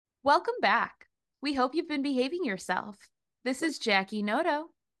Welcome back. We hope you've been behaving yourself. This is Jackie Noto.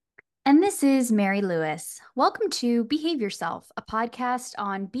 And this is Mary Lewis. Welcome to Behave Yourself, a podcast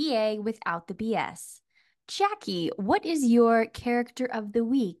on BA without the BS. Jackie, what is your character of the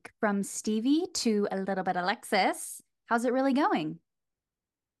week from Stevie to a little bit Alexis? How's it really going?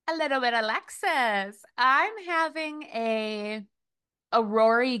 A little bit Alexis. I'm having a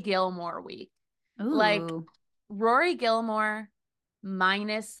Rory Gilmore week. Like Ooh, Rory Gilmore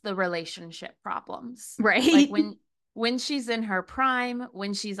minus the relationship problems. Like right. when she's in her prime,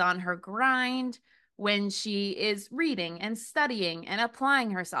 when she's on her grind, when she is reading and studying and applying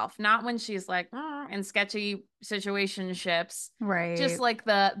herself, not when she's like in sketchy situationships. Just Right. like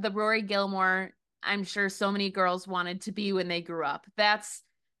the Rory Gilmore I'm sure so many girls wanted to be when they grew up. That's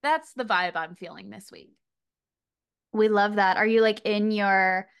the vibe I'm feeling this week. We love that. Are you in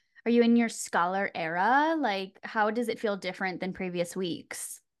your scholar era? Like, how does it feel different than previous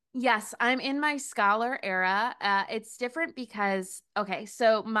weeks? Yes, I'm in my scholar era. It's different because, okay,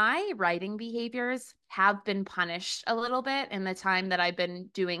 so my writing behaviors have been punished a little bit in the time that I've been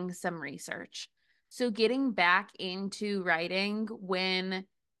doing some research. So getting back into writing when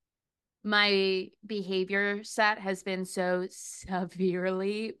my behavior set has been so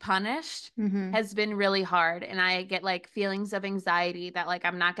severely punished Mm-hmm. has been really hard. And I get like feelings of anxiety that like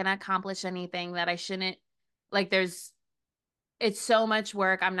I'm not going to accomplish anything that I shouldn't, like, it's so much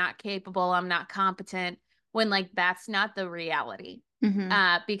work. I'm not capable. I'm not competent when like that's not the reality.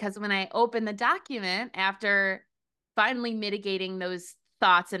 Mm-hmm. Because when I open the document after finally mitigating those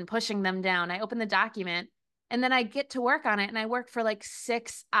thoughts and pushing them down, I open the document and then I get to work on it and I work for like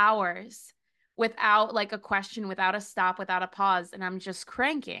 6 hours without like a question, without a stop, without a pause. And I'm just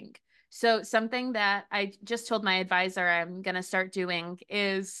cranking. So something that I just told my advisor I'm going to start doing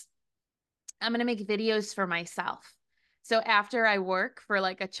is I'm going to make videos for myself. So after I work for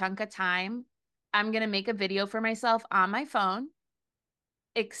like a chunk of time, I'm going to make a video for myself on my phone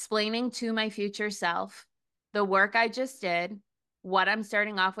explaining to my future self the work I just did, what I'm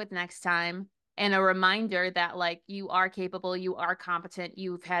starting off with next time, and a reminder that like you are capable, you are competent,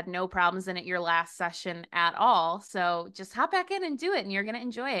 you've had no problems in it your last session at all. So just hop back in and do it and you're going to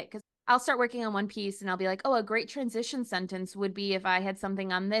enjoy it because I'll start working on one piece and I'll be like, oh, a great transition sentence would be if I had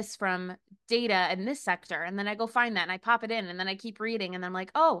something on this from data in this sector. And then I go find that and I pop it in and then I keep reading and I'm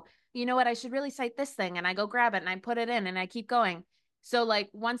like, oh, you know what? I should really cite this thing. And I go grab it and I put it in and I keep going. So like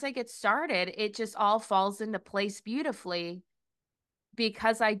once I get started, it just all falls into place beautifully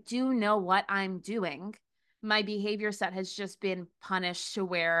because I do know what I'm doing. My behavior set has just been punished to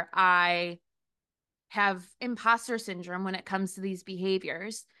where I have imposter syndrome when it comes to these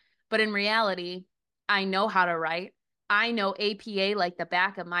behaviors. But in reality, I know how to write. I know APA like the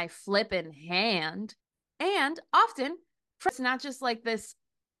back of my flippin' hand. And often, it's not just like this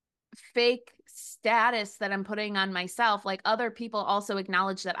fake status that I'm putting on myself. Like other people also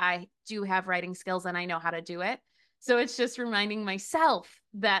acknowledge that I do have writing skills and I know how to do it. So it's just reminding myself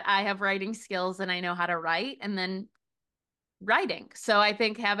that I have writing skills and I know how to write and then writing. So I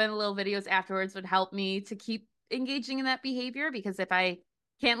think having little videos afterwards would help me to keep engaging in that behavior because if I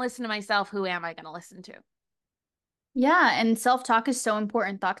can't listen to myself, who am I going to listen to? Yeah, and self-talk is so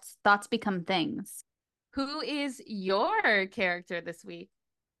important. Thoughts become things. Who is your character this week?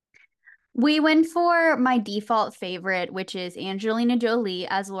 We went for my default favorite, which is Angelina Jolie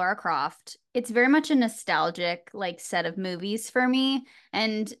as Lara Croft. It's very much a nostalgic like set of movies for me,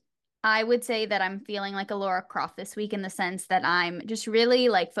 and I would say that I'm feeling like a Lara Croft this week in the sense that I'm just really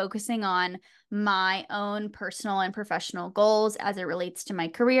like focusing on my own personal and professional goals as it relates to my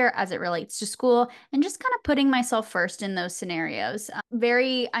career, as it relates to school, and just kind of putting myself first in those scenarios.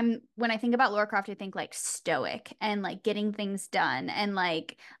 When I think about Lara Croft, I think like stoic and like getting things done and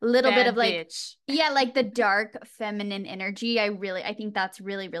like a little bit of Bad like, bitch. yeah, like the dark feminine energy. I think that's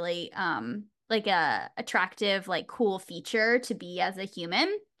really, really like a attractive, like cool feature to be as a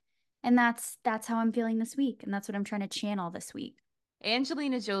human. And that's how I'm feeling this week. And that's what I'm trying to channel this week.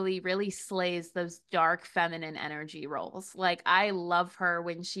 Angelina Jolie really slays those dark feminine energy roles. Like I love her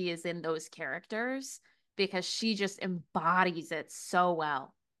when she is in those characters because she just embodies it so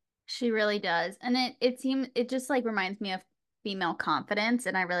well. She really does. And it just like reminds me of female confidence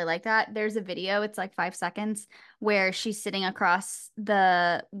and I really like that. There's a video, it's like 5 seconds, where she's sitting across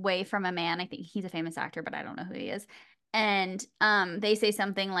the way from a man. I think he's a famous actor, but I don't know who he is. And they say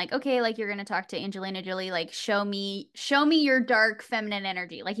something like, okay, like you're gonna talk to Angelina Jolie, like show me your dark feminine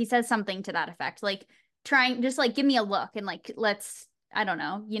energy. Like he says something to that effect. Like trying just like give me a look and like let's I don't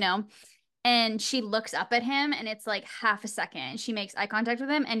know. And she looks up at him and it's like half a second. She makes eye contact with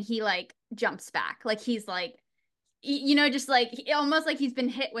him and he like jumps back. Like he's like just like almost like he's been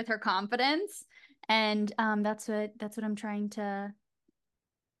hit with her confidence. And that's what I'm trying to,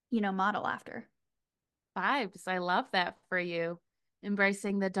 model after. Vibes. I love that for you.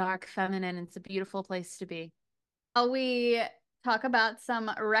 Embracing the dark feminine. It's a beautiful place to be. Shall we talk about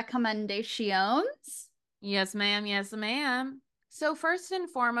some recommendations? Yes, ma'am. Yes, ma'am. So, first and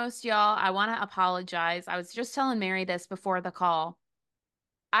foremost, y'all, I want to apologize. I was just telling Mary this before the call.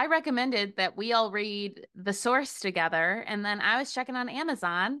 I recommended that we all read The Source together, and then I was checking on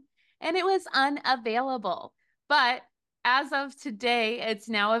Amazon and it was unavailable. But as of today, it's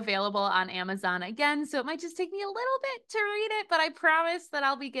now available on Amazon again. So it might just take me a little bit to read it, but I promise that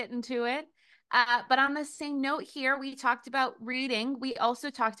I'll be getting to it. But on the same note here, we talked about reading. We also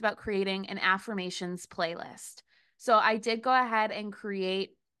talked about creating an affirmations playlist. So I did go ahead and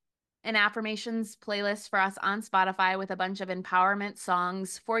create an affirmations playlist for us on Spotify with a bunch of empowerment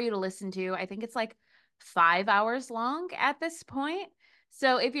songs for you to listen to. I think it's like 5 hours long at this point.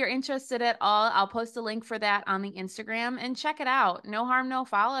 So if you're interested at all, I'll post a link for that on the Instagram and check it out. No harm, no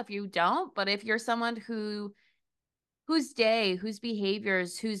foul if you don't. But if you're someone whose day, whose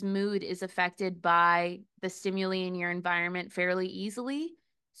behaviors, whose mood is affected by the stimuli in your environment fairly easily,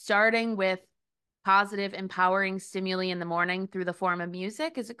 starting with positive, empowering stimuli in the morning through the form of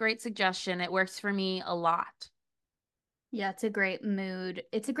music is a great suggestion. It works for me a lot. Yeah, it's a great mood.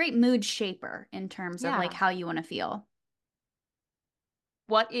 It's a great mood shaper in terms of like Yeah. how you want to feel.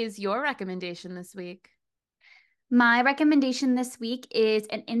 What is your recommendation this week? My recommendation this week is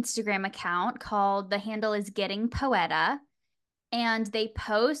an Instagram account called the handle is Getting Poeta. And they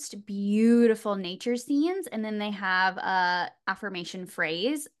post beautiful nature scenes, and then they have a affirmation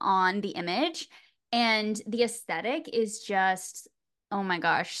phrase on the image, and the aesthetic is just, oh my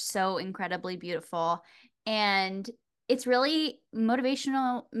gosh, so incredibly beautiful. And it's really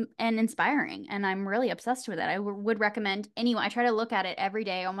motivational and inspiring, and I'm really obsessed with it. I would recommend anyone. I try to look at it every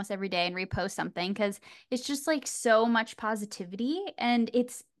day, almost every day, and repost something because it's just like so much positivity, and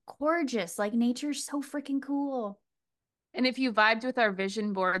it's gorgeous. Like nature's so freaking cool. And if you vibed with our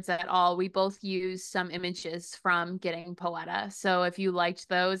vision boards at all, we both use some images from Getting Poeta. So if you liked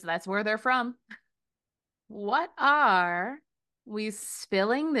those, that's where they're from. What are we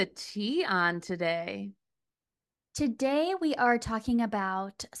spilling the tea on today? Today, we are talking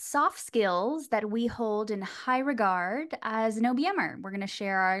about soft skills that we hold in high regard as an OBMer. We're going to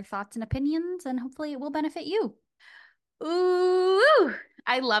share our thoughts and opinions, and hopefully, it will benefit you. Ooh,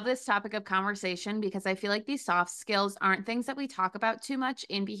 I love this topic of conversation because I feel like these soft skills aren't things that we talk about too much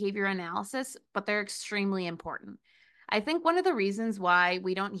in behavior analysis, but they're extremely important. I think one of the reasons why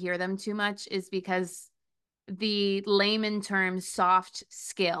we don't hear them too much is because the layman term soft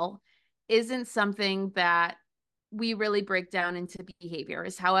skill isn't something that we really break down into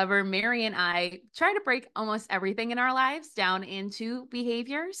behaviors. However, Mary and I try to break almost everything in our lives down into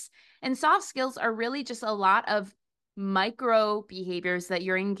behaviors. And soft skills are really just a lot of micro behaviors that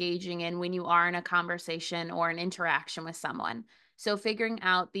you're engaging in when you are in a conversation or an interaction with someone. So, figuring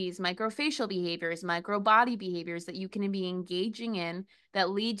out these microfacial behaviors, micro body behaviors that you can be engaging in that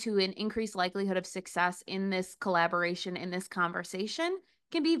lead to an increased likelihood of success in this collaboration, in this conversation,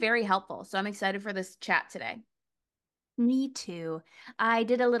 can be very helpful. So, I'm excited for this chat today. Me too. I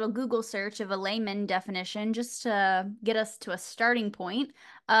did a little Google search of a layman definition just to get us to a starting point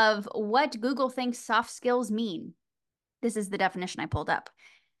of what Google thinks soft skills mean. This is the definition I pulled up.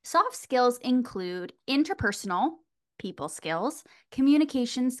 Soft skills include interpersonal, people skills,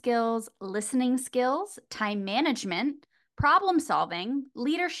 communication skills, listening skills, time management, problem solving,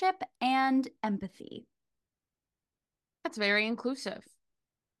 leadership, and empathy. That's very inclusive.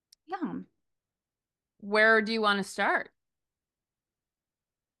 Yeah. Where do you want to start?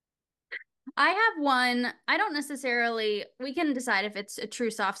 I have one. I don't necessarily, we can decide if it's a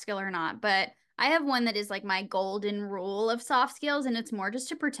true soft skill or not, but I have one that is like my golden rule of soft skills, and it's more just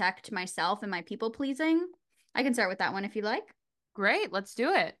to protect myself and my people pleasing. I can start with that one if you like. Great, let's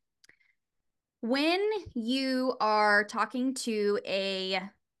do it. When you are talking to a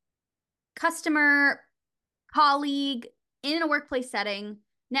customer, colleague in a workplace setting,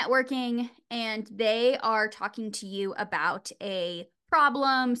 networking, and they are talking to you about a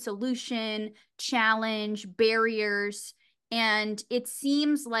problem, solution, challenge, barriers, and it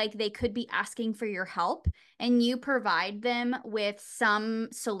seems like they could be asking for your help, and you provide them with some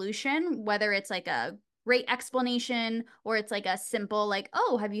solution, whether it's like a great explanation or it's like a simple, like,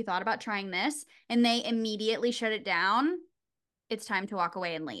 oh, have you thought about trying this? And they immediately shut it down. It's time to walk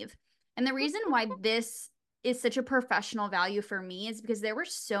away and leave. And the reason why this is such a professional value for me is because there were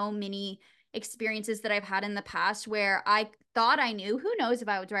so many experiences that I've had in the past where I thought I knew, who knows if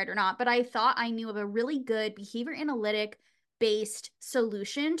I was right or not, but I thought I knew of a really good behavior analytic based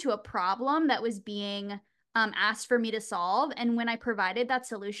solution to a problem that was being asked for me to solve. And when I provided that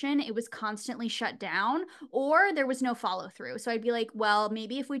solution, it was constantly shut down or there was no follow through. So I'd be like, well,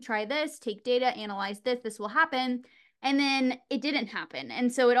 maybe if we try this, take data, analyze this, this will happen. And then it didn't happen.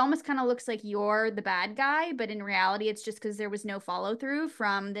 And so it almost kind of looks like you're the bad guy, but in reality, it's just because there was no follow through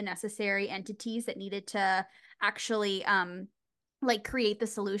from the necessary entities that needed to actually like create the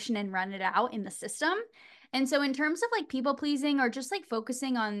solution and run it out in the system. And so in terms of like people pleasing or just like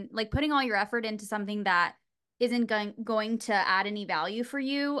focusing on like putting all your effort into something that isn't going to add any value for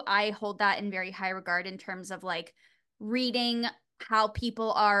you, I hold that in very high regard in terms of like reading how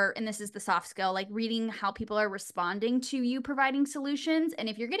people are, and this is the soft skill, like reading how people are responding to you providing solutions. And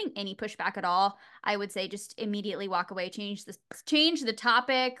if you're getting any pushback at all, I would say just immediately walk away, change the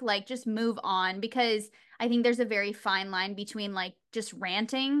topic, like just move on, because I think there's a very fine line between like just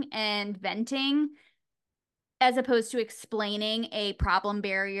ranting and venting as opposed to explaining a problem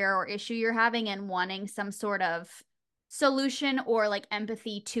barrier or issue you're having and wanting some sort of solution or like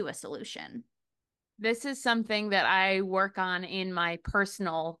empathy to a solution. This is something that I work on in my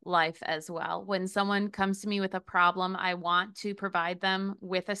personal life as well. When someone comes to me with a problem, I want to provide them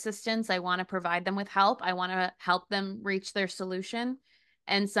with assistance. I want to provide them with help. I want to help them reach their solution.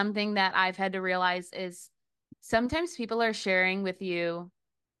 And something that I've had to realize is sometimes people are sharing with you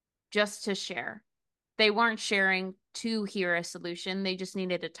just to share. They weren't sharing to hear a solution, they just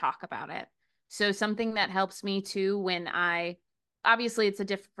needed to talk about it. So, something that helps me too when I obviously it's a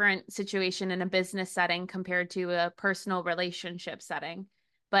different situation in a business setting compared to a personal relationship setting.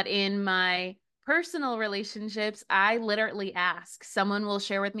 But in my personal relationships, I literally ask someone will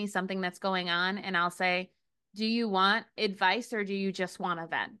share with me something that's going on, and I'll say, do you want advice or do you just want to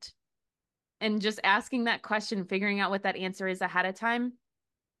vent? And just asking that question, figuring out what that answer is ahead of time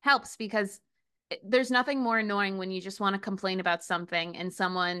helps because there's nothing more annoying when you just want to complain about something and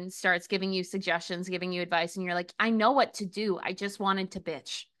someone starts giving you suggestions, giving you advice, and you're like, I know what to do. I just wanted to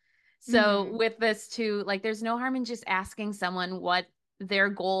bitch. So Mm-hmm. with this too, like there's no harm in just asking someone what their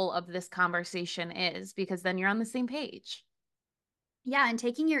goal of this conversation is, because then you're on the same page. Yeah, and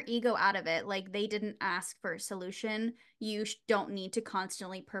taking your ego out of it, like they didn't ask for a solution. You don't need to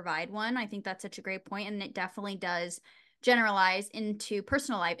constantly provide one. I think that's such a great point, and it definitely does generalize into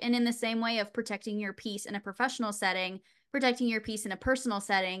personal life. And in the same way of protecting your peace in a professional setting, protecting your peace in a personal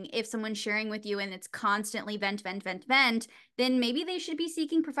setting, if someone's sharing with you and it's constantly vent, vent, vent, vent, then maybe they should be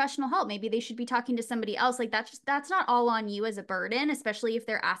seeking professional help. Maybe they should be talking to somebody else. Like that's not all on you as a burden, especially if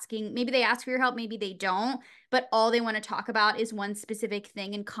they're asking, maybe they ask for your help, maybe they don't, but all they want to talk about is one specific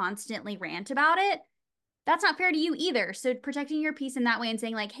thing and constantly rant about it. That's not fair to you either. So protecting your peace in that way and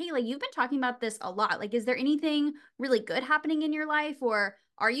saying like, hey, like you've been talking about this a lot. Like, is there anything really good happening in your life? Or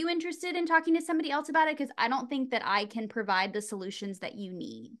are you interested in talking to somebody else about it? Because I don't think that I can provide the solutions that you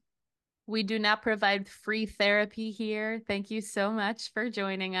need. We do not provide free therapy here. Thank you so much for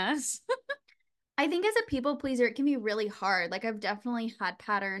joining us. I think as a people pleaser, it can be really hard. Like I've definitely had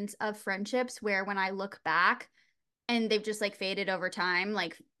patterns of friendships where when I look back, and they've just like faded over time,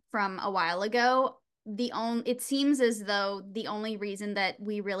 like from a while ago. The only It seems as though the only reason that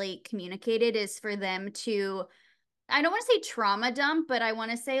we really communicated is for them to, I don't want to say trauma dump, but I want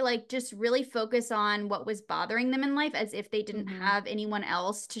to say like just really focus on what was bothering them in life as if they didn't Hmm. have anyone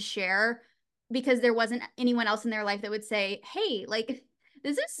else to share, because there wasn't anyone else in their life that would say, "Hey, like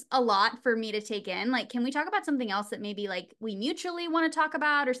this is a lot for me to take in. Like can we talk about something else that maybe like we mutually want to talk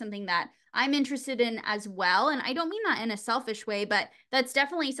about or something that I'm interested in as well?" And I don't mean that in a selfish way, but that's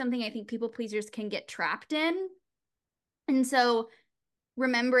definitely something I think people pleasers can get trapped in. And so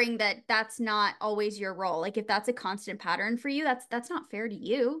remembering that that's not always your role. Like if that's a constant pattern for you, that's not fair to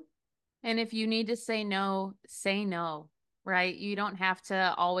you. And if you need to say no, right? You don't have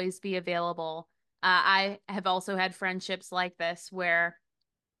to always be available. I have also had friendships like this where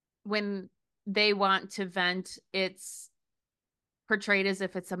when they want to vent, it's portrayed as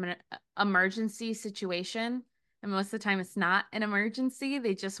if it's an emergency situation. And most of the time, it's not an emergency.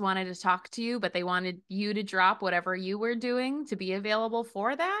 They just wanted to talk to you, but they wanted you to drop whatever you were doing to be available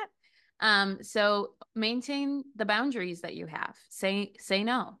for that. So maintain the boundaries that you have. Say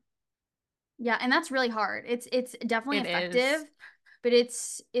no. Yeah, and that's really hard. It's definitely It is. effective, but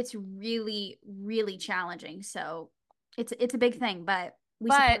it's really really challenging. So it's a big thing, but we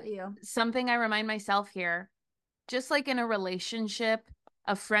But support you. something I remind myself here, just like in a relationship,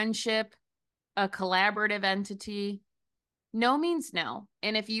 a friendship, a collaborative entity, No means no.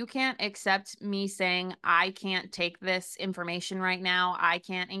 And if you can't accept me saying, I can't take this information right now, I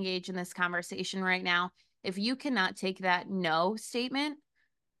can't engage in this conversation right now, if you cannot take that no statement,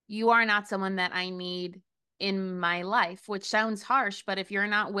 you are not someone that I need in my life, which sounds harsh, but if you're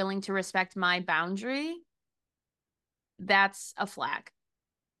not willing to respect my boundary, that's a flag.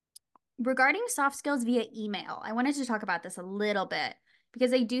 Regarding soft skills via email, I wanted to talk about this a little bit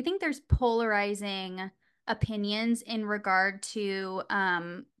because I do think there's polarizing opinions in regard to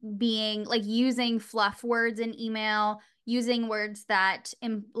being like using fluff words in email, using words that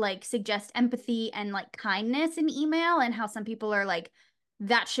like suggest empathy and like kindness in email, and how some people are like,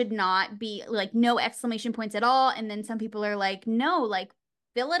 that should not be like no exclamation points at all. And then some people are like, no, like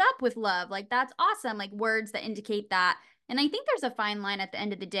fill it up with love. Like that's awesome. Like words that indicate that. And I think there's a fine line at the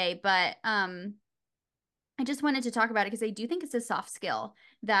end of the day, but I just wanted to talk about it because I do think it's a soft skill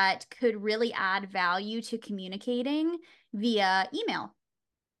that could really add value to communicating via email.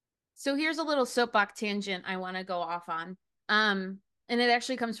 So here's a little soapbox tangent I want to go off on. And it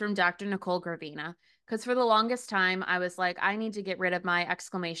actually comes from Dr. Nicole Gravina. Because for the longest time, I was like, I need to get rid of my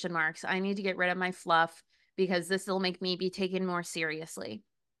exclamation marks. I need to get rid of my fluff because this will make me be taken more seriously.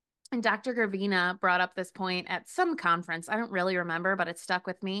 And Dr. Gravina brought up this point at some conference. I don't really remember, but it stuck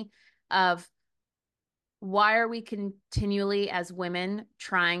with me of why are we continually as women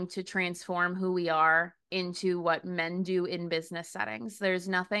trying to transform who we are into what men do in business settings? There's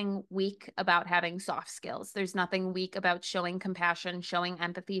nothing weak about having soft skills. There's nothing weak about showing compassion, showing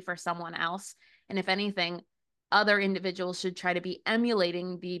empathy for someone else. And if anything, other individuals should try to be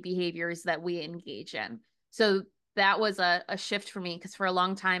emulating the behaviors that we engage in. So that was a shift for me because for a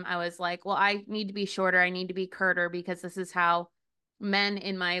long time I was like, well, I need to be shorter, I need to be curter because this is how men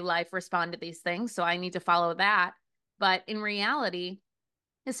in my life respond to these things. So I need to follow that. But in reality,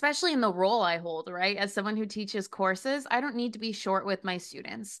 especially in the role I hold, right? As someone who teaches courses, I don't need to be short with my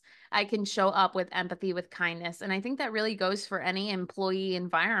students. I can show up with empathy, with kindness. And I think that really goes for any employee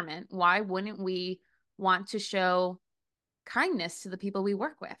environment. Why wouldn't we want to show kindness to the people we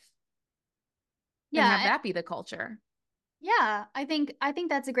work with and have Yeah, that be the culture? yeah, I think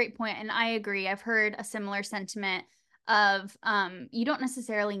that's a great point, and I agree. I've heard a similar sentiment of you don't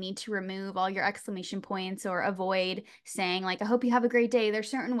necessarily need to remove all your exclamation points or avoid saying like I hope you have a great day.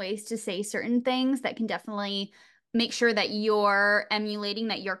 There's certain ways to say certain things that can definitely make sure that you're emulating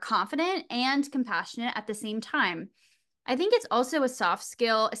that you're confident and compassionate at the same time. I think it's also a soft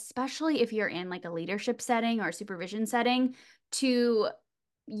skill, especially if you're in like a leadership setting or a supervision setting, to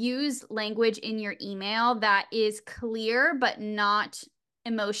use language in your email that is clear but not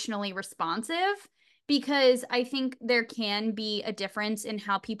emotionally responsive. Because I think there can be a difference in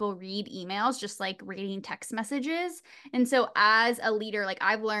how people read emails, just like reading text messages. And so, as a leader, like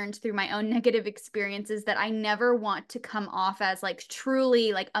I've learned through my own negative experiences that I never want to come off as like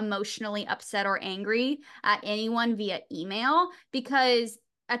truly like emotionally upset or angry at anyone via email because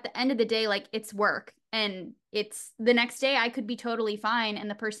at the end of the day, like it's work and it's the next day I could be totally fine. And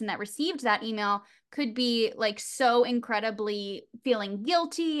the person that received that email could be like so incredibly feeling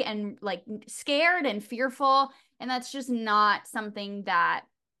guilty and like scared and fearful. And that's just not something that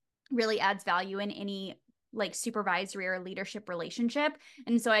really adds value in any like supervisory or leadership relationship.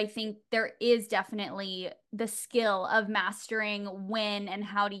 And so I think there is definitely the skill of mastering when and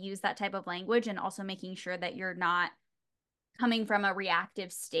how to use that type of language and also making sure that you're not coming from a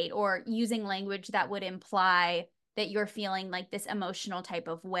reactive state or using language that would imply that you're feeling like this emotional type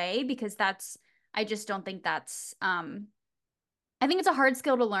of way because that's I just don't think that's I think it's a hard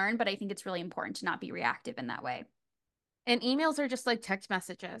skill to learn, but I think it's really important to not be reactive in that way. And emails are just like text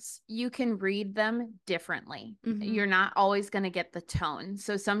messages. You can read them differently. Mm-hmm. You're not always going to get the tone.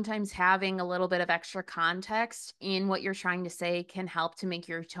 So sometimes having a little bit of extra context in what you're trying to say can help to make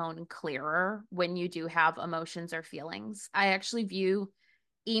your tone clearer when you do have emotions or feelings. I actually view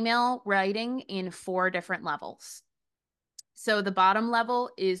email writing in four different levels. So the bottom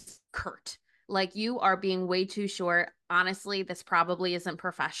level is curt. Like you are being way too short. Honestly, this probably isn't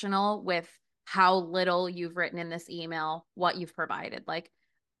professional with how little you've written in this email, what you've provided. Like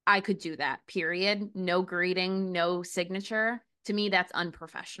I could do that, period. No greeting, no signature. To me, that's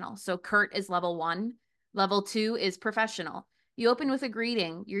unprofessional. So curt is level one. Level two is professional. You open with a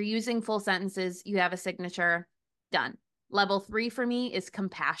greeting, you're using full sentences, you have a signature, done. Level three for me is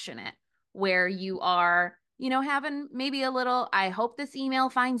compassionate, where you are, having maybe a little, I hope this email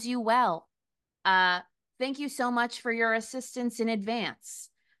finds you well. Uh, Thank you so much for your assistance in advance.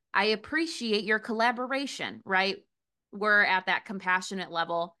 I appreciate your collaboration, right? We're at that compassionate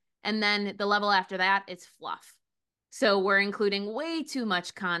level. And then the level after that is fluff. So we're including way too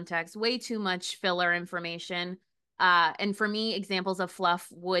much context, way too much filler information. And for me, examples of fluff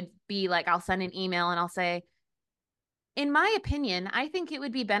would be like I'll send an email and I'll say, in my opinion, I think it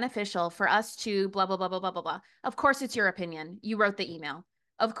would be beneficial for us to blah, blah, blah, blah, blah, blah, blah. Of course, it's your opinion. You wrote the email.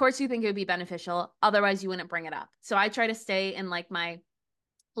 Of course, you think it would be beneficial. Otherwise, you wouldn't bring it up. So I try to stay in like my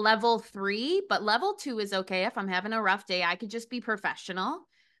level 3, but level 2 is okay. If I'm having a rough day, I could just be professional.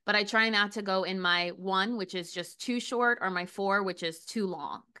 But I try not to go in my 1, which is just too short, or my 4, which is too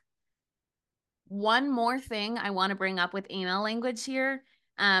long. One more thing I want to bring up with email language here.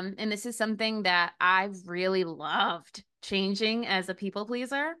 And this is something that I've really loved changing as a people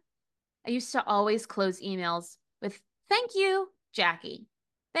pleaser. I used to always close emails with thank you, Jackie.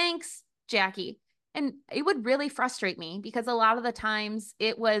 Thanks, Jackie. And it would really frustrate me because a lot of the times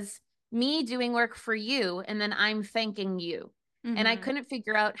it was me doing work for you and then I'm thanking you. And I Mm-hmm. couldn't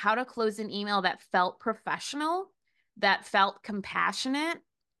figure out how to close an email that felt professional, that felt compassionate,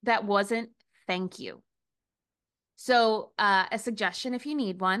 that wasn't thank you. So, a suggestion if you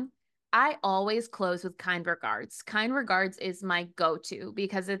need one, I always close with kind regards. Kind regards is my go to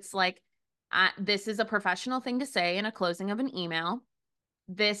because it's like, this is a professional thing to say in a closing of an email.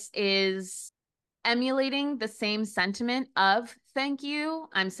 This is emulating the same sentiment of thank you.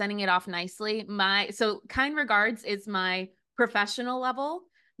 I'm sending it off nicely. So kind regards is my professional level.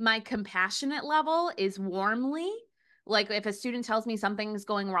 My compassionate level is warmly. Like if a student tells me something's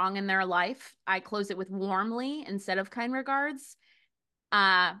going wrong in their life, I close it with warmly instead of kind regards.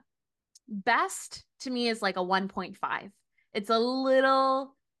 Uh Best to me is like a 1.5. It's a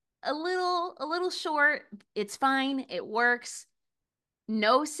little short. It's fine. It works.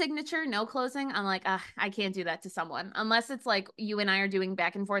 No signature, no closing. I'm like, I can't do that to someone unless it's like you and I are doing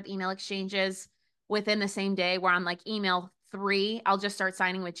back and forth email exchanges within the same day where I'm like email 3. I'll just start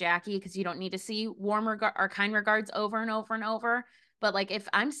signing with Jackie because you don't need to see warm or kind regards over and over and over. But like if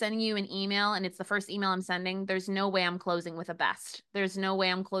I'm sending you an email and it's the first email I'm sending, there's no way I'm closing with a best. There's no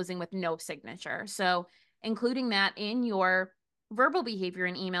way I'm closing with no signature. So including that in your verbal behavior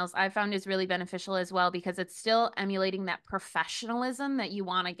in emails I found is really beneficial as well because it's still emulating that professionalism that you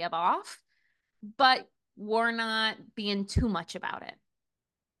want to give off, but we're not being too much about it.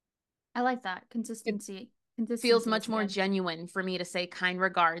 I like that. It Consistency. feels Consistency is much more good. genuine for me to say kind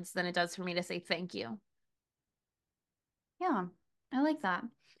regards than it does for me to say thank you. Yeah, I like that.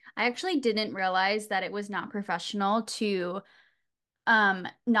 I actually didn't realize that it was not professional to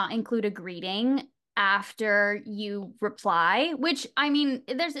not include a greeting after you reply, which I mean,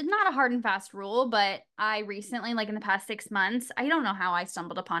 there's it's not a hard and fast rule, but I recently, like in the past 6 months, I don't know how I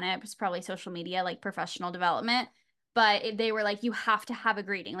stumbled upon it. It was probably social media, like professional development. But they were like, you have to have a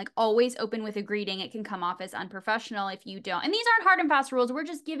greeting, like always open with a greeting. It can come off as unprofessional if you don't. And these aren't hard and fast rules. We're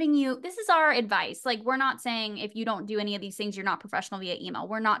just giving you, this is our advice. Like, we're not saying if you don't do any of these things, you're not professional via email.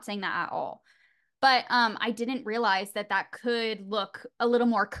 We're not saying that at all. But I didn't realize that that could look a little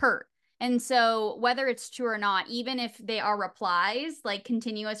more curt. And so, whether it's true or not, even if they are replies, like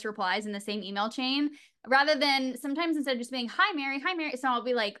continuous replies in the same email chain, rather than sometimes instead of just being, hi, Mary, so I'll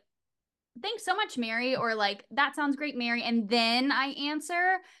be like, thanks so much, Mary, or like, that sounds great, Mary. And then I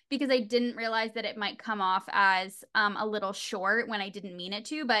answer because I didn't realize that it might come off as a little short when I didn't mean it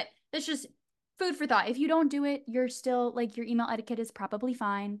to. But that's just food for thought. If you don't do it, you're still like your email etiquette is probably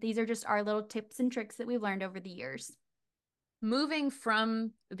fine. These are just our little tips and tricks that we've learned over the years. Moving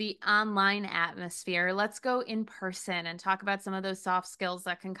from the online atmosphere, let's go in person and talk about some of those soft skills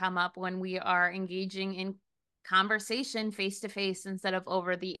that can come up when we are engaging in conversation face to face instead of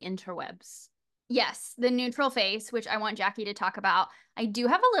over the interwebs. Yes, the neutral face, which I want Jackie to talk about. I do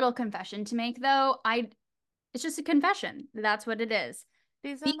have a little confession to make though. I It's just a confession. That's what it is.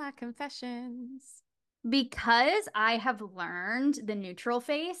 These are my confessions. Because I have learned the neutral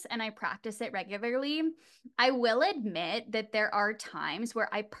face and I practice it regularly, I will admit that there are times where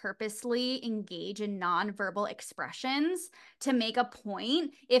I purposely engage in nonverbal expressions to make a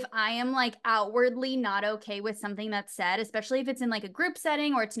point if I am like outwardly not okay with something that's said, especially if it's in like a group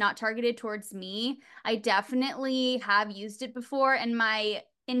setting or it's not targeted towards me. I definitely have used it before, and my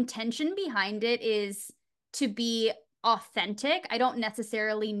intention behind it is to be authentic. I don't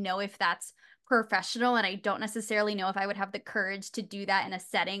necessarily know if that's professional, and I don't necessarily know if I would have the courage to do that in a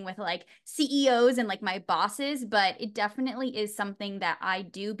setting with like CEOs and like my bosses, but it definitely is something that I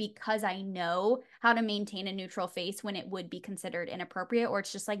do because I know how to maintain a neutral face when it would be considered inappropriate, or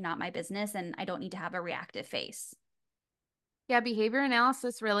it's just like not my business and I don't need to have a reactive face. Yeah, behavior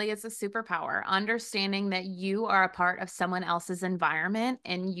analysis really is a superpower. Understanding that you are a part of someone else's environment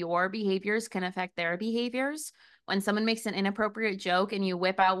and your behaviors can affect their behaviors. When someone makes an inappropriate joke and you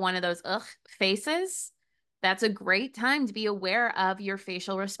whip out one of those ugh faces, that's a great time to be aware of your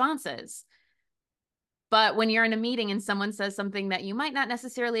facial responses. But when you're in a meeting and someone says something that you might not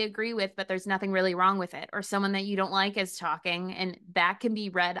necessarily agree with, but there's nothing really wrong with it, or someone that you don't like is talking and that can be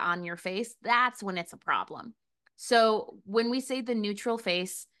read on your face, that's when it's a problem. So when we say the neutral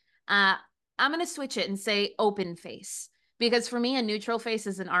face, uh, I'm going to switch it and say open face. Because for me, a neutral face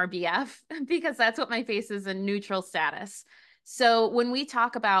is an RBF because that's what my face is, a neutral status. So when we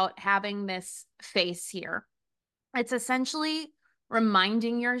talk about having this face here, it's essentially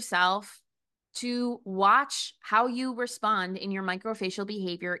reminding yourself to watch how you respond in your microfacial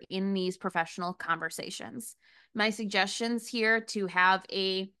behavior in these professional conversations. My suggestions here to have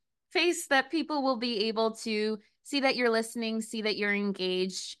a face that people will be able to see that you're listening, see that you're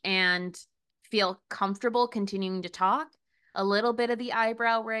engaged, and feel comfortable continuing to talk. A little bit of the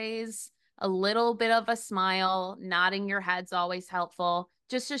eyebrow raise, a little bit of a smile, nodding your head's always helpful,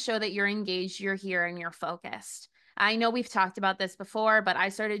 just to show that you're engaged, you're here, and you're focused. I know we've talked about this before, but I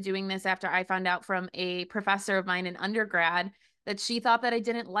started doing this after I found out from a professor of mine in undergrad that she thought that I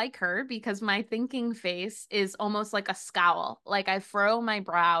didn't like her because my thinking face is almost like a scowl. Like I furrow my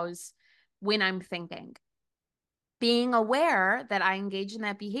brows when I'm thinking. Being aware that I engage in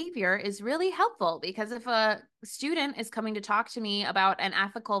that behavior is really helpful because if a student is coming to talk to me about an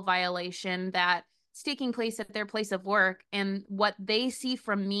ethical violation that's taking place at their place of work and what they see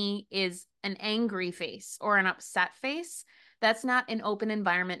from me is an angry face or an upset face, that's not an open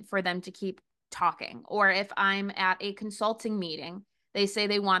environment for them to keep talking. Or if I'm at a consulting meeting, they say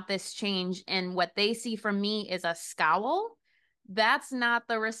they want this change and what they see from me is a scowl, that's not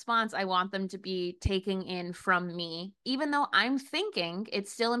the response I want them to be taking in from me. Even though I'm thinking,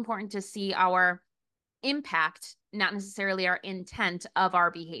 it's still important to see our impact, not necessarily our intent of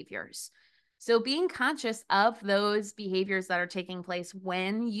our behaviors. So, being conscious of those behaviors that are taking place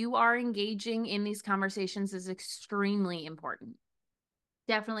when you are engaging in these conversations is extremely important.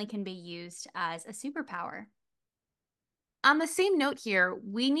 Definitely can be used as a superpower. On the same note here,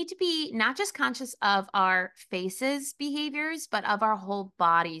 we need to be not just conscious of our faces behaviors, but of our whole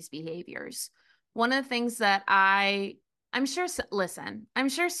body's behaviors. One of the things that I'm sure, listen, I'm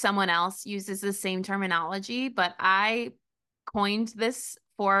sure someone else uses the same terminology, but I coined this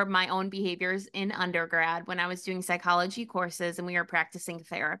for my own behaviors in undergrad when I was doing psychology courses and we were practicing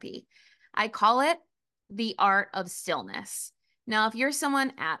therapy. I call it the art of stillness. Now, if you're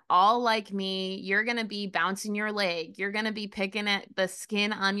someone at all like me, you're going to be bouncing your leg. You're going to be picking at the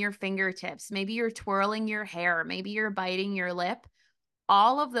skin on your fingertips. Maybe you're twirling your hair. Maybe you're biting your lip.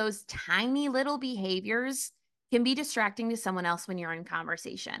 All of those tiny little behaviors can be distracting to someone else when you're in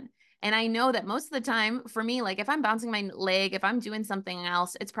conversation. And I know that most of the time for me, like if I'm bouncing my leg, if I'm doing something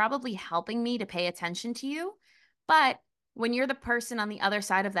else, it's probably helping me to pay attention to you. But when you're the person on the other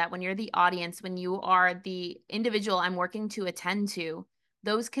side of that, when you're the audience, when you are the individual I'm working to attend to,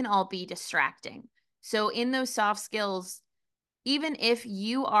 those can all be distracting. So, in those soft skills, even if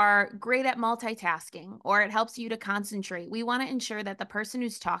you are great at multitasking or it helps you to concentrate, we want to ensure that the person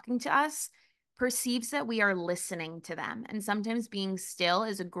who's talking to us perceives that we are listening to them. And sometimes being still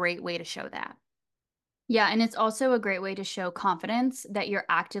is a great way to show that. Yeah, and it's also a great way to show confidence that you're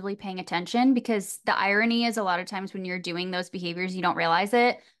actively paying attention because the irony is a lot of times when you're doing those behaviors, you don't realize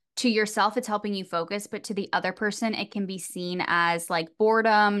it. To yourself, it's helping you focus, but to the other person, it can be seen as like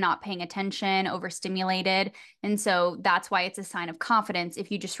boredom, not paying attention, overstimulated. And so that's why it's a sign of confidence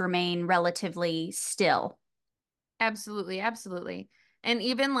if you just remain relatively still. Absolutely, absolutely. And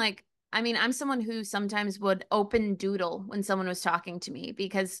even like, I mean, I'm someone who sometimes would open doodle when someone was talking to me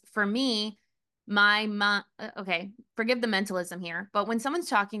because for me, okay, forgive the mentalism here, but when someone's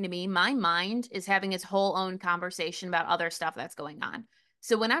talking to me, my mind is having its whole own conversation about other stuff that's going on.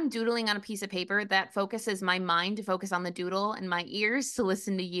 So when I'm doodling on a piece of paper, that focuses my mind to focus on the doodle and my ears to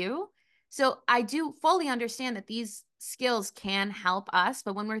listen to you. So I do fully understand that these skills can help us,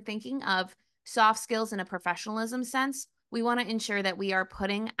 but when we're thinking of soft skills in a professionalism sense, we want to ensure that we are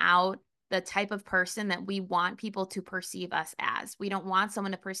putting out the type of person that we want people to perceive us as. We don't want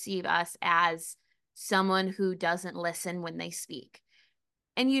someone to perceive us as someone who doesn't listen when they speak.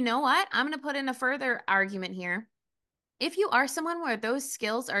 And you know what? I'm going to put in a further argument here. If you are someone where those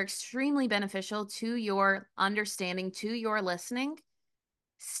skills are extremely beneficial to your understanding, to your listening,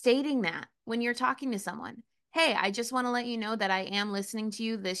 stating that when you're talking to someone. Hey, I just want to let you know that I am listening to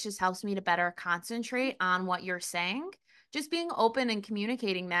you. This just helps me to better concentrate on what you're saying. Just being open and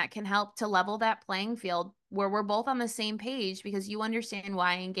communicating that can help to level that playing field where we're both on the same page because you understand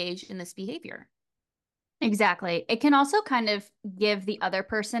why I engage in this behavior. Exactly. It can also kind of give the other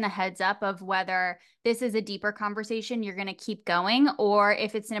person a heads up of whether this is a deeper conversation you're going to keep going or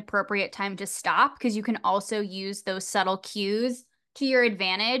if it's an appropriate time to stop, because you can also use those subtle cues to your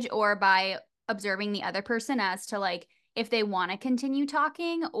advantage or by observing the other person as to like if they want to continue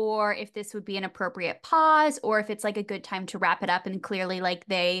talking or if this would be an appropriate pause or if it's like a good time to wrap it up and clearly like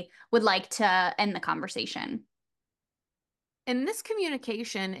they would like to end the conversation. And this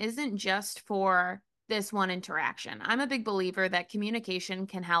communication isn't just for this one interaction. I'm a big believer that communication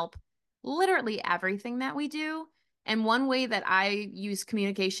can help literally everything that we do. And one way that I use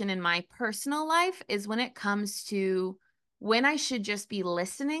communication in my personal life is when it comes to when I should just be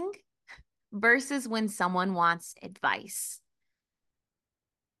listening versus when someone wants advice.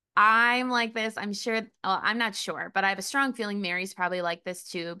 I'm like this. I'm sure, I'm not sure, but I have a strong feeling Mary's probably like this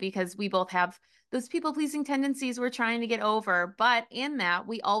too, because we both have those people pleasing tendencies we're trying to get over. But in that,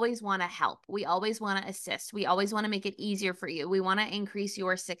 we always want to help. We always want to assist. We always want to make it easier for you. We want to increase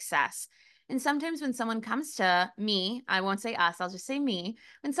your success. And sometimes when someone comes to me, I won't say us, I'll just say me.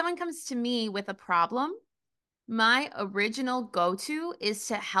 When someone comes to me with a problem, my original go-to is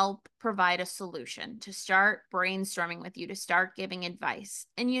to help provide a solution, to start brainstorming with you, to start giving advice.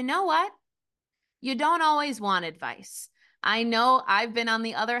 And you know what? You don't always want advice. I know I've been on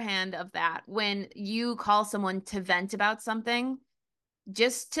the other hand of that. When you call someone to vent about something,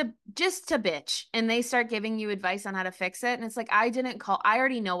 just to bitch, and they start giving you advice on how to fix it, and it's like, I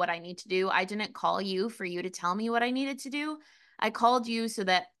already know what I need to do. I didn't call you for you to tell me what I needed to do. I called you so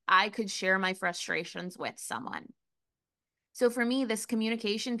that I could share my frustrations with someone. So for me, this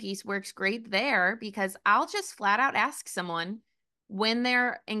communication piece works great there because I'll just flat out ask someone when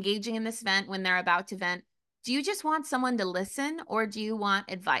they're engaging in this vent, when they're about to vent, do you just want someone to listen or do you want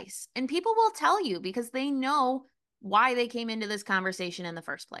advice? And people will tell you because they know why they came into this conversation in the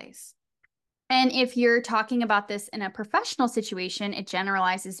first place. And if you're talking about this in a professional situation, it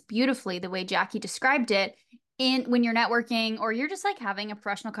generalizes beautifully the way Jackie described it. In when you're networking or you're just like having a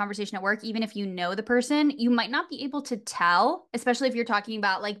professional conversation at work, even if you know the person, you might not be able to tell, especially if you're talking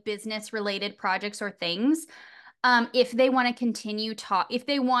about like business related projects or things, if they want to continue if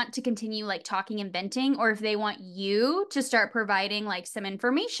they want to continue like talking and venting, or if they want you to start providing like some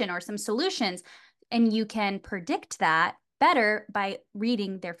information or some solutions. And you can predict that better by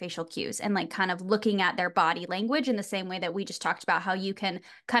reading their facial cues and like kind of looking at their body language in the same way that we just talked about how you can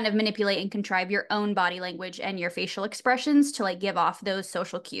kind of manipulate and contrive your own body language and your facial expressions to like give off those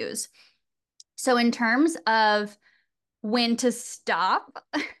social cues. So in terms of when to stop,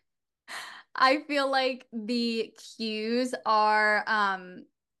 I feel like the cues are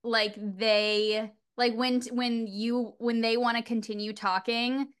like they like when they want to continue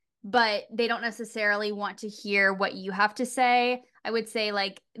talking, but they don't necessarily want to hear what you have to say. I would say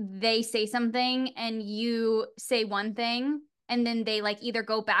like they say something and you say one thing and then they like either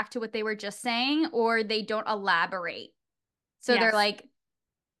go back to what they were just saying or they don't elaborate. So they're Yes, like,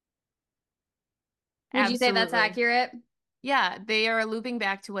 would you say that's absolutely. accurate? Yeah, they are looping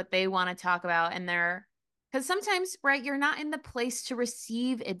back to what they want to talk about, and they're because sometimes, right, you're not in the place to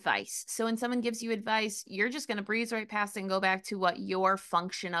receive advice. So when someone gives you advice, you're just going to breeze right past and go back to what your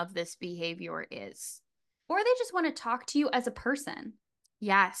function of this behavior is. Or they just want to talk to you as a person.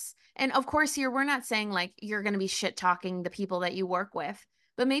 Yes. And of course, here we're not saying like you're going to be shit talking the people that you work with,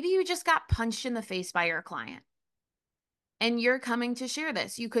 but maybe you just got punched in the face by your client and you're coming to share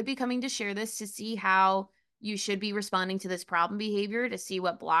this. You could be coming to share this to see how you should be responding to this problem behavior, to see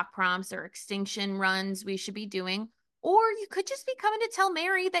what block prompts or extinction runs we should be doing. Or you could just be coming to tell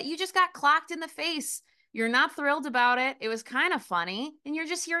Mary that you just got clocked in the face. You're not thrilled about it. It was kind of funny, and you're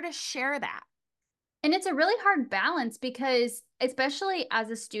just here to share that. And it's a really hard balance because, especially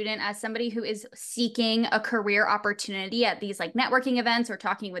as a student, as somebody who is seeking a career opportunity at these like networking events or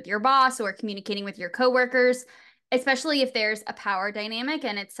talking with your boss or communicating with your coworkers, especially if there's a power dynamic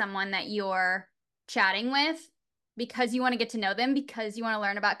and it's someone that you're chatting with because you want to get to know them, because you want to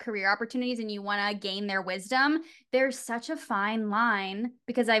learn about career opportunities and you want to gain their wisdom, there's such a fine line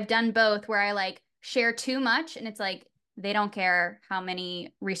because I've done both where I like share too much and it's like, they don't care how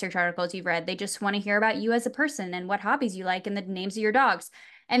many research articles you've read. They just want to hear about you as a person and what hobbies you like and the names of your dogs.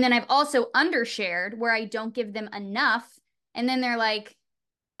 And then I've also undershared where I don't give them enough. And then they're like,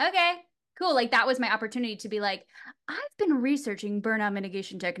 okay, cool. Like that was my opportunity to be like, I've been researching burnout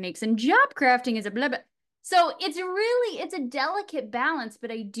mitigation techniques and job crafting is a blah, blah. So it's a delicate balance,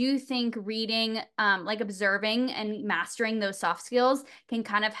 but I do think reading, like observing and mastering those soft skills can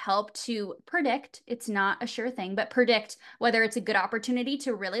kind of help to predict. It's not a sure thing, but predict whether it's a good opportunity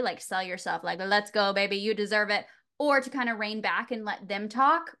to really like sell yourself, like, let's go, baby, you deserve it, or to kind of rein back and let them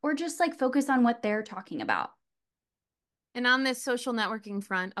talk, or just like focus on what they're talking about. And on this social networking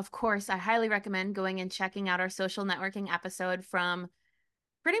front, of course, I highly recommend going and checking out our social networking episode from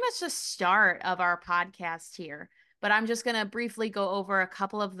pretty much the start of our podcast here. But I'm just going to briefly go over a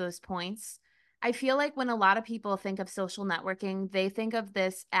couple of those points. I feel like when a lot of people think of social networking, they think of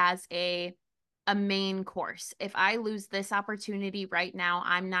this as a main course. If I lose this opportunity right now,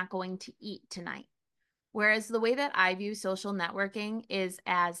 I'm not going to eat tonight. Whereas the way that I view social networking is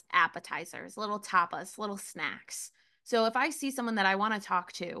as appetizers, little tapas, little snacks. So if I see someone that I want to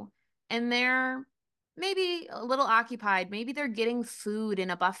talk to and they're maybe a little occupied, maybe they're getting food in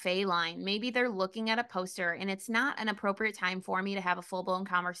a buffet line, maybe they're looking at a poster and it's not an appropriate time for me to have a full-blown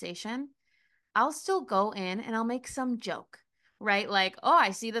conversation, I'll still go in and I'll make some joke, right? Like, oh,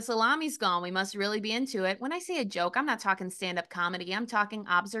 I see the salami's gone. We must really be into it. When I say a joke, I'm not talking stand-up comedy. I'm talking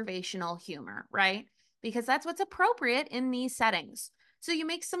observational humor, right? Because that's what's appropriate in these settings. So you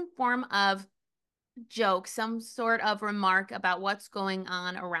make some form of joke, some sort of remark about what's going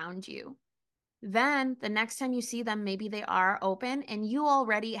on around you. Then the next time you see them, maybe they are open and you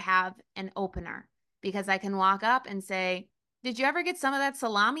already have an opener because I can walk up and say, did you ever get some of that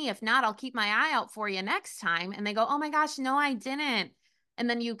salami? If not, I'll keep my eye out for you next time. And they go, oh my gosh, no, I didn't. And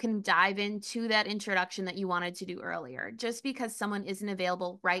then you can dive into that introduction that you wanted to do earlier. Just because someone isn't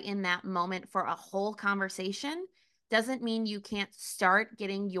available right in that moment for a whole conversation doesn't mean you can't start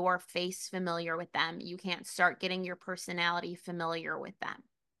getting your face familiar with them. You can't start getting your personality familiar with them.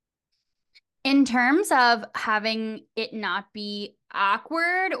 In terms of having it not be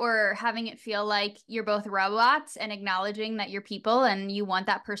awkward or having it feel like you're both robots and acknowledging that you're people and you want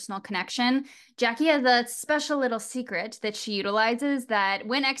that personal connection, Jackie has a special little secret that she utilizes that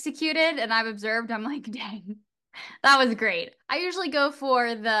when executed, and I've observed, I'm like, dang, that was great. I usually go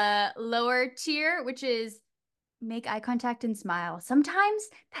for the lower tier, which is make eye contact and smile. Sometimes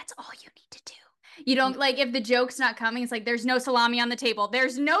that's all you need to do. You don't like if the joke's not coming, it's like there's no salami on the table.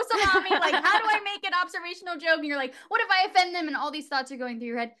 There's no salami. Like, how do I make an observational joke? And you're like, what if I offend them? And all these thoughts are going through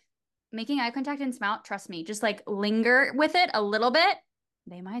your head. Making eye contact and smile, trust me, just like linger with it a little bit.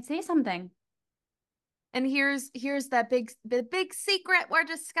 They might say something. And here's that big secret we're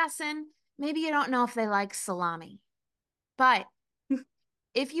discussing. Maybe you don't know if they like salami, but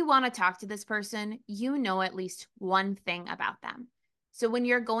if you want to talk to this person, you know at least one thing about them. So when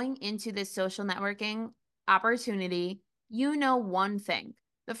you're going into this social networking opportunity, you know one thing.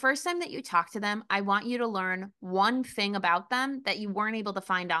 The first time that you talk to them, I want you to learn one thing about them that you weren't able to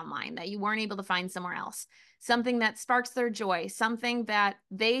find online, that you weren't able to find somewhere else. Something that sparks their joy, something that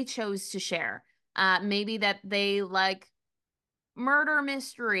they chose to share. Maybe that they like murder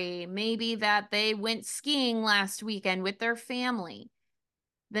mystery, maybe that they went skiing last weekend with their family.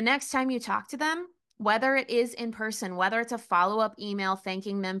 The next time you talk to them, whether it is in person, whether it's a follow-up email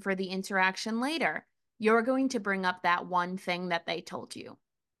thanking them for the interaction later, you're going to bring up that one thing that they told you.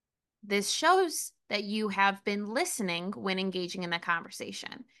 This shows that you have been listening when engaging in the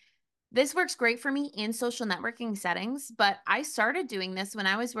conversation. This works great for me in social networking settings, but I started doing this when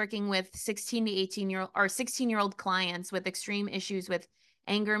I was working with 16 to 18-year-old or 16-year-old clients with extreme issues with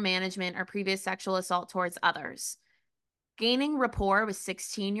anger management or previous sexual assault towards others. Gaining rapport with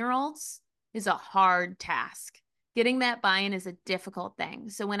 16-year-olds is a hard task. Getting that buy-in is a difficult thing.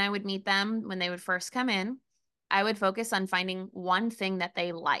 So when I would meet them, when they would first come in, I would focus on finding one thing that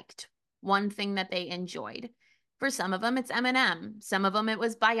they liked, one thing that they enjoyed. For some of them, it's M&M. Some of them, it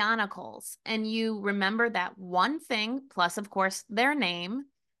was Bionicles. And you remember that one thing, plus, of course, their name.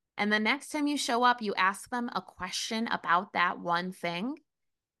 And the next time you show up, you ask them a question about that one thing.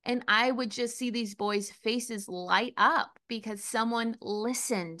 And I would just see these boys' faces light up because someone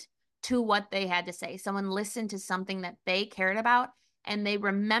listened to what they had to say. Someone listened to something that they cared about and they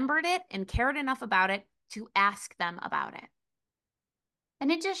remembered it and cared enough about it to ask them about it.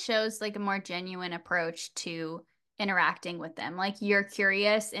 And it just shows like a more genuine approach to interacting with them. Like you're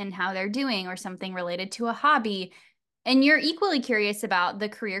curious in how they're doing or something related to a hobby. And you're equally curious about the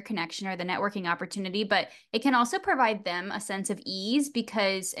career connection or the networking opportunity, but it can also provide them a sense of ease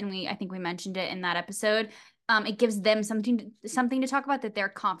because, and I think we mentioned it in that episode, it gives them something to talk about that they're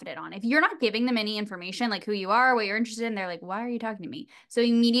confident on. If you're not giving them any information like who you are, what you're interested in, they're like, why are you talking to me? So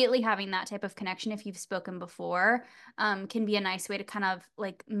immediately having that type of connection, if you've spoken before, can be a nice way to kind of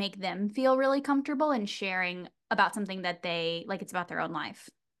like make them feel really comfortable and sharing about something that they like it's about their own life.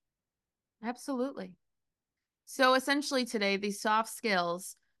 Absolutely. So essentially today, these soft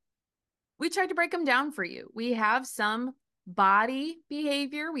skills, we tried to break them down for you. We have some body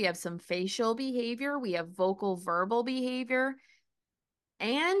behavior, we have some facial behavior, we have vocal verbal behavior,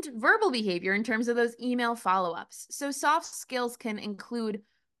 and verbal behavior in terms of those email follow-ups. So soft skills can include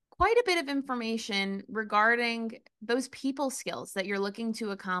quite a bit of information regarding those people skills that you're looking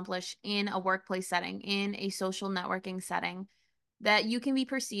to accomplish in a workplace setting, in a social networking setting, that you can be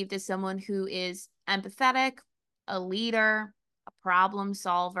perceived as someone who is empathetic, a leader, a problem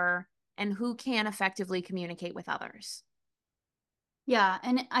solver, and who can effectively communicate with others. Yeah,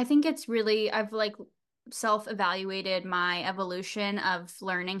 and I think it's really, I've like self-evaluated my evolution of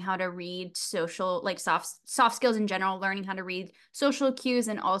learning how to read social, like soft skills in general, learning how to read social cues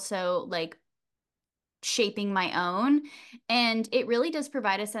and also like shaping my own. And it really does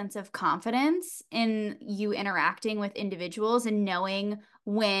provide a sense of confidence in you interacting with individuals and knowing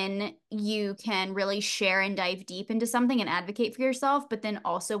when you can really share and dive deep into something and advocate for yourself, but then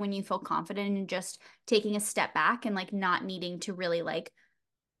also when you feel confident in just taking a step back and like not needing to really like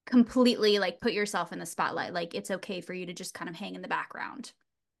completely like put yourself in the spotlight. Like it's okay for you to just kind of hang in the background.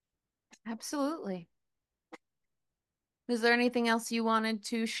 Absolutely. Is there anything else you wanted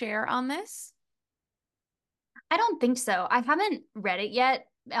to share on this? I don't think so. I haven't read it yet.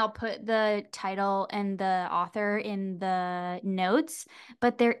 I'll put the title and the author in the notes.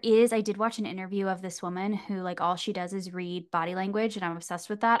 But I did watch an interview of this woman who, like, all she does is read body language, and I'm obsessed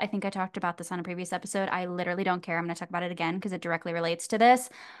with that. I think I talked about this on a previous episode. I literally don't care. I'm going to talk about it again because it directly relates to this.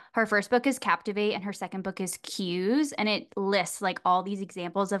 Her first book is Captivate, and her second book is Cues, and it lists, like, all these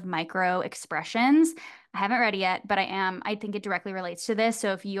examples of micro expressions. I haven't read it yet, but I am. I think it directly relates to this.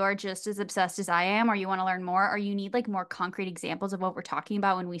 So if you're just as obsessed as I am, or you want to learn more, or you need like more concrete examples of what we're talking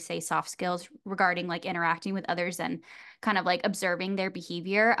about when we say soft skills regarding like interacting with others and kind of like observing their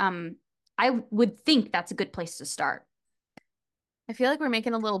behavior, I would think that's a good place to start. I feel like we're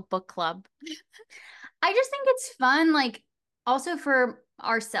making a little book club. I just think it's fun, like also for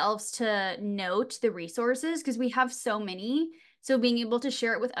ourselves to note the resources because we have so many. So being able to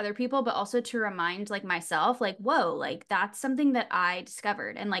share it with other people, but also to remind like myself, like, whoa, like that's something that I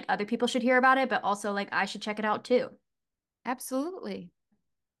discovered and like other people should hear about it, but also like I should check it out too. Absolutely.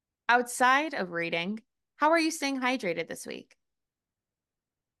 Outside of reading, how are you staying hydrated this week?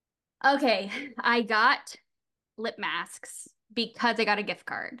 Okay, I got lip masks because I got a gift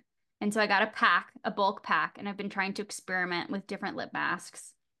card. And so I got a pack, a bulk pack, and I've been trying to experiment with different lip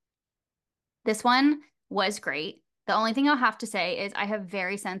masks. This one was great. The only thing I'll have to say is I have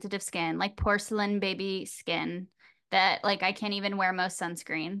very sensitive skin, like porcelain baby skin, that like I can't even wear most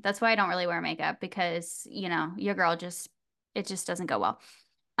sunscreen. That's why I don't really wear makeup because, your girl just it just doesn't go well.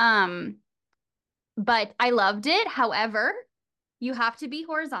 Um, but I loved it. However, you have to be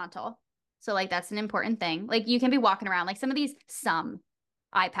horizontal. So like that's an important thing. Like you can be walking around like some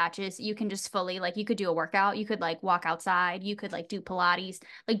eye patches, you can just fully like you could do a workout, you could like walk outside, you could like do Pilates,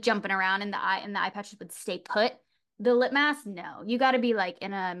 like jumping around in the eye and the eye patches would stay put. The lip mask, no. You got to be like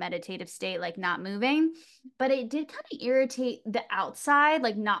in a meditative state, like not moving. But it did kind of irritate the outside,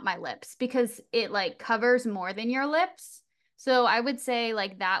 like not my lips, because it like covers more than your lips. So I would say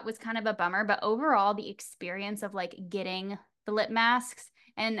like that was kind of a bummer, but overall the experience of like getting the lip masks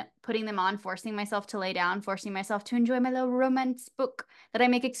and putting them on, forcing myself to lay down, forcing myself to enjoy my little romance book that I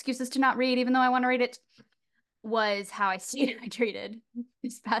make excuses to not read, even though I want to read it, was how I stayed hydrated the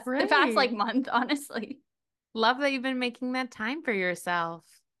past like Great. month, honestly. Love that you've been making that time for yourself.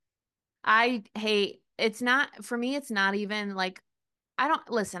 I hate it's not for me, it's not even like I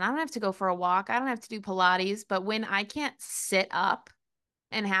don't have to go for a walk. I don't have to do Pilates, but when I can't sit up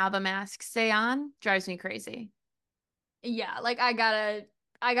and have a mask stay on, drives me crazy. Yeah, like I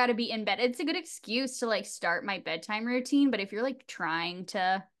gotta be in bed. It's a good excuse to like start my bedtime routine, but if you're like trying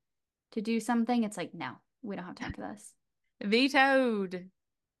to do something, it's like, no, we don't have time for this. Vetoed.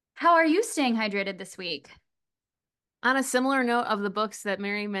 How are you staying hydrated this week? On a similar note of the books that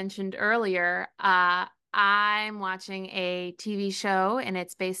Mary mentioned earlier, I'm watching a TV show and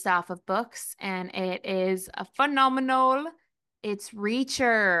it's based off of books and it is a phenomenal. It's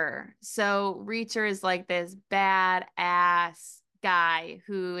Reacher. So Reacher is like this badass guy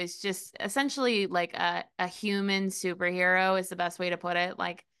who is just essentially like a human superhero is the best way to put it.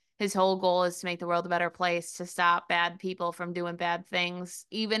 Like his whole goal is to make the world a better place, to stop bad people from doing bad things,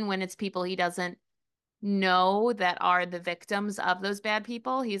 even when it's people he doesn't know that are the victims of those bad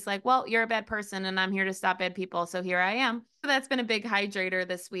people. He's like, well, you're a bad person and I'm here to stop bad people. So here I am. So that's been a big hydrator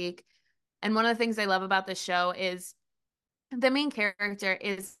this week. And one of the things I love about the show is the main character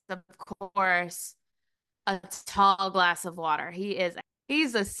is, of course, a tall glass of water.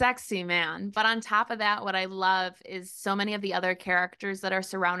 He's a sexy man. But on top of that, what I love is so many of the other characters that are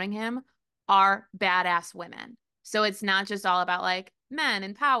surrounding him are badass women. So it's not just all about like men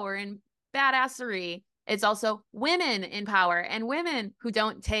and power and badassery. It's also women in power and women who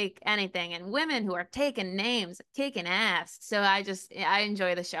don't take anything and women who are taking names, kicking ass. So I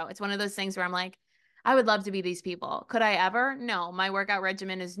enjoy the show. It's one of those things where I'm like, I would love to be these people. Could I ever? No, my workout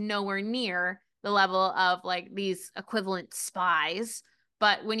regimen is nowhere near the level of like these equivalent spies.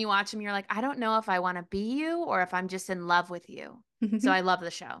 But when you watch them, you're like, I don't know if I want to be you or if I'm just in love with you. So I love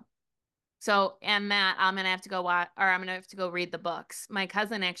the show. So, and that I'm gonna have to go watch, or I'm gonna have to go read the books. My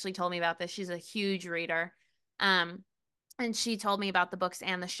cousin actually told me about this. She's a huge reader. Um, and she told me about the books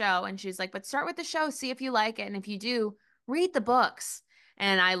and the show. And she's like, but start with the show, see if you like it. And if you do, read the books.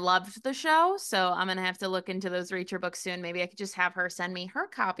 And I loved the show. So I'm gonna have to look into those Reacher books soon. Maybe I could just have her send me her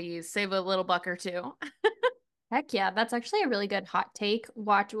copies, save a little buck or two. Heck yeah, that's actually a really good hot take.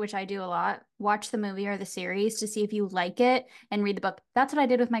 Watch, which I do a lot. Watch the movie or the series to see if you like it and read the book. That's what I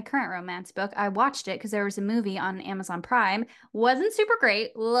did with my current romance book. I watched it because there was a movie on Amazon Prime. Wasn't super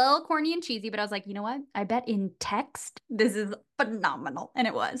great, a little corny and cheesy, but I was like, you know what? I bet in text this is phenomenal. And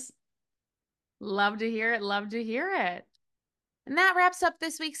it was. Love to hear it. Love to hear it. And that wraps up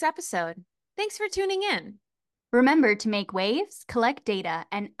this week's episode. Thanks for tuning in. Remember to make waves, collect data,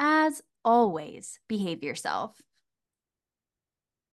 and as always, behave yourself.